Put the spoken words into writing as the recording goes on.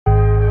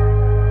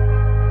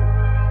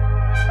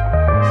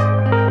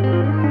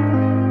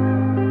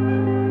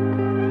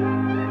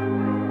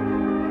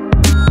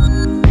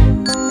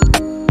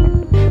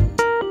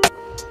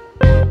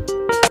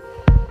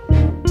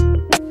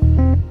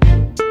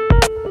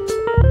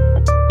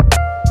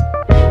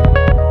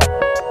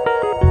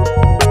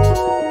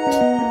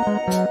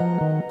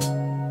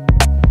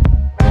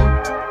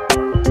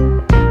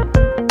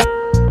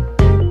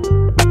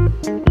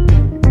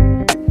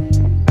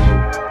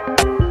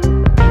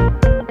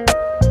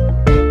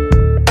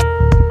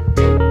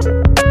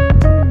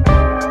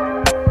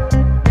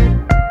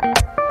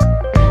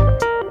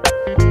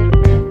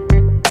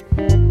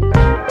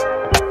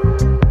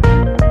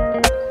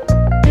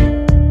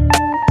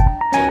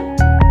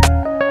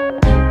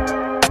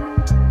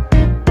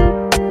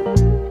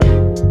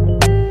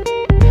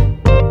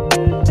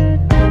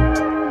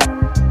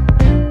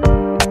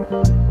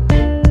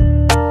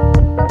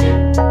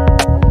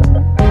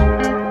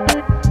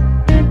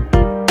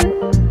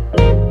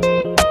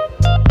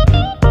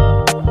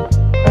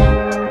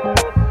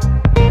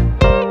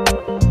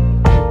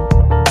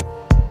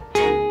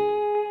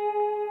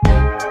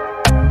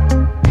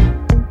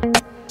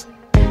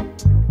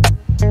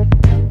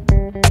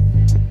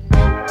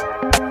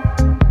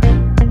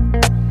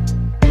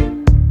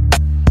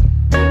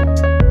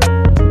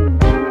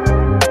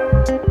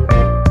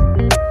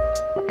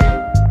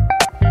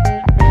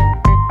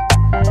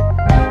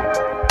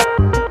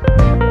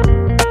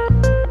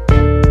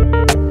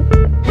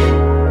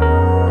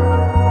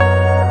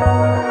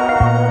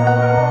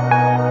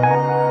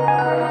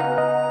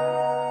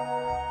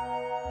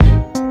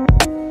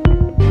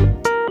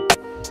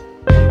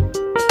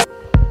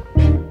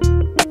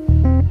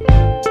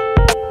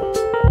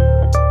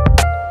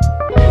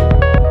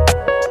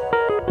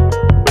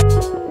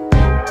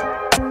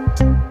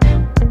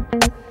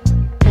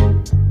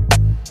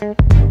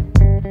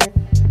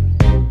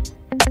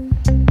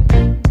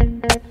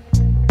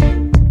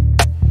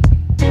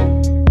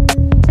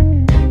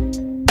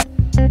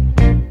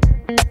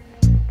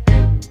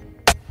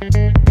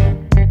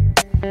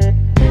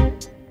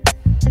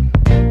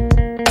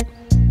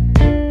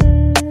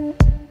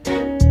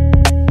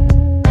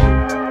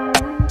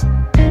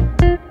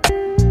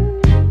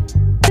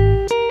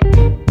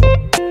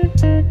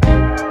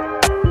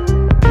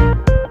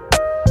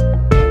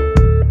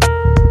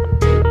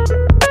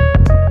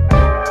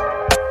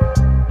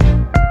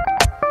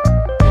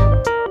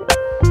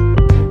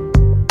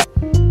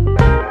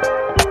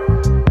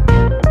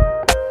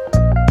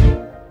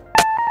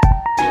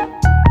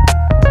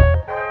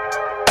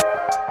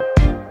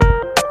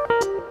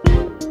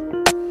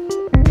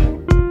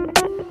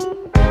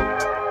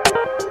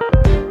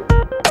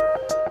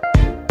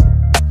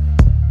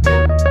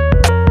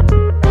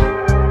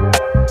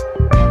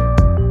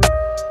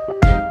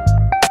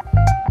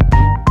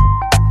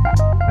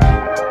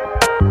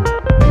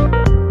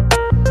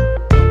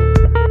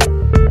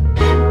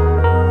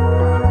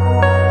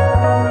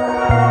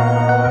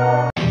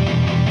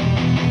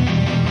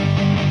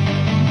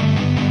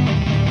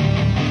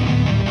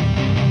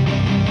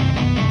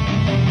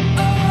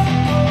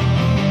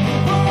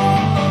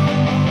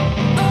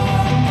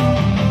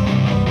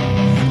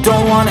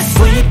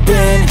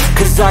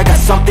cause I got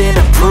something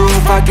to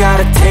prove. I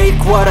gotta take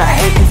what I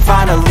hate and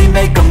finally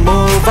make a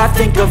move. I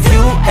think of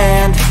you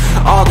and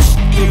all the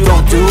shit you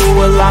don't do.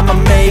 Well, I'ma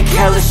make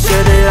hella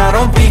sure that I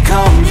don't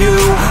become you.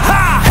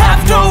 I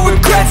have no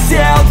regrets,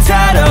 yeah, I'll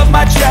tie up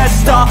my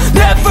chest. I'll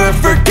never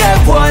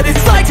forget what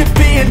it's like to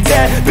be in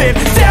debt. Been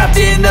stabbed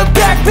in the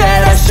back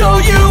bed, I'll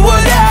show you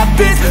what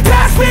happens.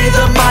 Pass me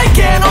the mic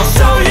and I'll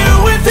show you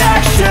with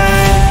action.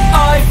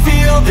 I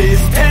feel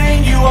this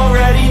pain, you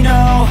already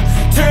know.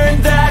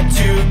 Turn that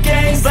to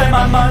gains, let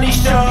my money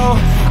show.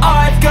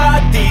 I've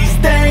got these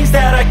things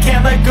that I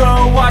can't let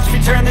go. Watch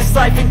me turn this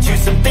life into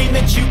something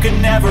that you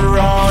can never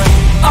own.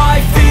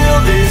 I feel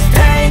this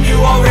pain, you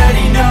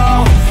already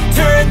know.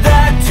 Turn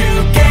that to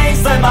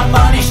gains, let my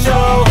money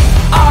show.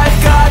 I've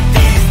got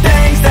these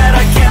things that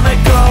I can't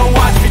let go.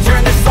 Watch me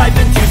turn this life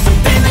into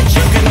something that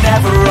you can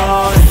never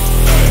own.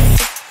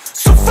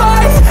 So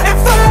fight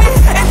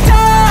and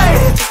die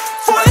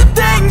for the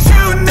things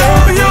you know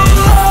you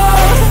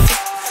love.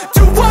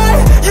 Do what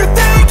you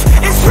think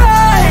is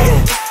right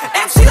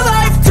and see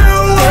life do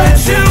what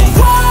you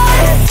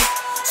want.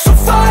 So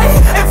fight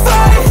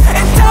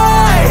and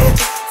die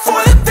for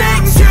the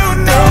things you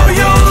know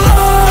you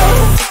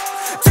love.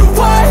 Do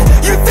what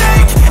you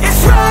think is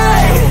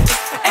right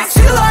and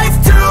see life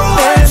do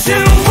what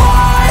you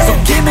want. So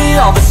give me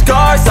all the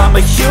scars, I'm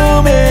a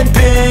human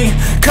being.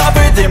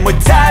 Cover them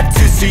with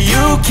tattoos so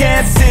you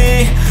can't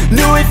see.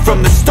 Knew it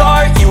from the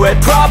start, you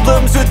had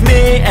problems with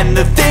me and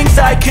the things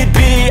I could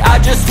be, I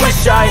just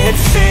wish I had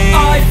seen.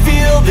 I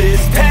feel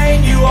this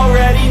pain, you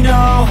already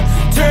know.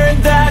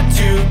 Turn that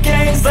to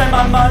gains, let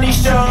my money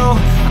show.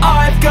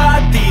 I've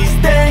got these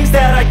things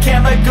that I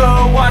can't let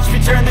go. Watch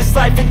me turn this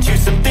life into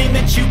something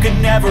that you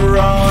can never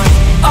own.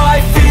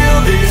 I feel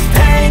this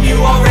pain, you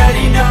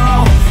already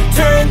know.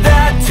 Turn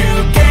that to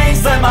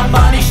gains, let my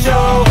money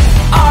show.